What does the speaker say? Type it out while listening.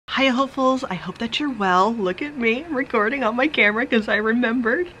Hiya hopefuls, I hope that you're well. Look at me, I'm recording on my camera because I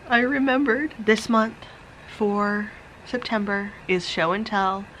remembered. This month for September is show and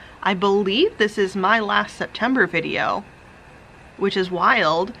tell. I believe this is my last September video, which is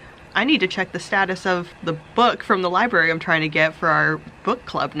wild. I need to check the status of the book from the library I'm trying to get for our book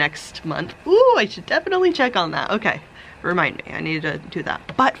club next month. Ooh, I should definitely check on that. Okay, remind me, I need to do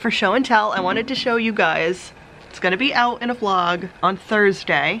that. But for show and tell, I wanted to show you guys. It's gonna be out in a vlog on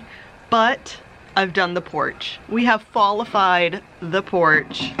Thursday, but I've done the porch. We have fallified the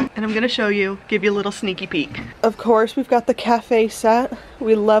porch, and I'm gonna show you, give you a little sneaky peek. Of course, we've got the cafe set.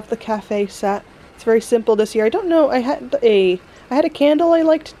 We love the cafe set. It's very simple this year. I don't know, I had a candle I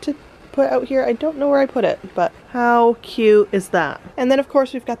liked to put out here. I don't know where I put it, but how cute is that? And then of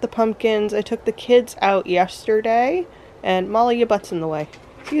course we've got the pumpkins. I took the kids out yesterday, and Molly, your butt's in the way.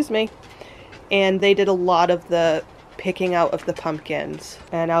 Excuse me. And they did a lot of the picking out of the pumpkins,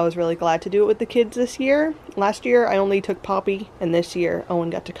 and I was really glad to do it with the kids this year. Last year I only took Poppy, and this year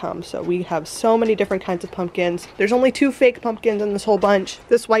Owen got to come, so we have so many different kinds of pumpkins. There's only 2 fake pumpkins in this whole bunch.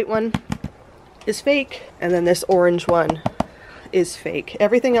 This white one is fake, and then this orange one is fake.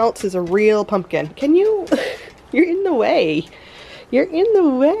 Everything else is a real pumpkin. Can you you're in the way. You're in the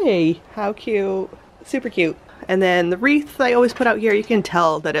way. How cute. Super cute. And then the wreath I always put out here, you can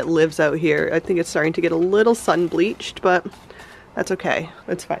tell that it lives out here. I think it's starting to get a little sun bleached, but that's okay.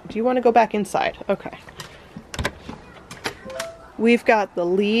 It's fine. Do you want to go back inside? Okay. We've got the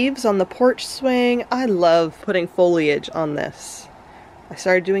leaves on the porch swing. I love putting foliage on this. I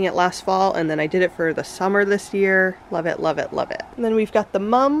started doing it last fall, and then I did it for the summer this year. Love it, love it, love it. And then we've got the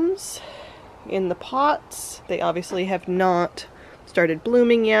mums in the pots. They obviously have not started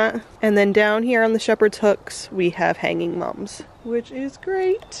blooming yet. And then down here on the shepherd's hooks, we have hanging mums, which is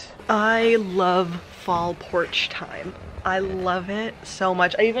great. I love fall porch time. I love it so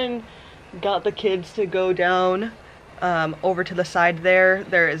much. I even got the kids to go down over to the side there.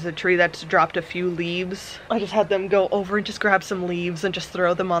 There is a tree that's dropped a few leaves. I just had them go over and just grab some leaves and just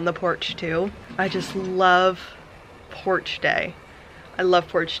throw them on the porch too. I just love porch day. I love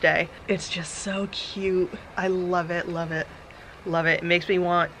porch day. It's just so cute. I love it, love it, love it. It makes me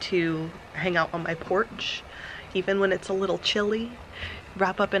want to hang out on my porch, even when it's a little chilly.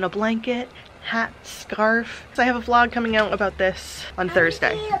 Wrap up in a blanket, hat, scarf. So I have a vlog coming out about this on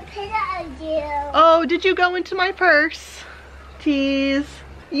Thursday. Oh, did you go into my purse? Tease.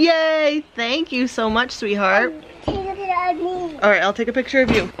 Yay! Thank you so much, sweetheart. Take a picture of me. Alright, I'll take a picture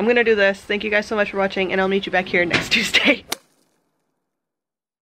of you. I'm gonna do this. Thank you guys so much for watching, and I'll meet you back here next Tuesday.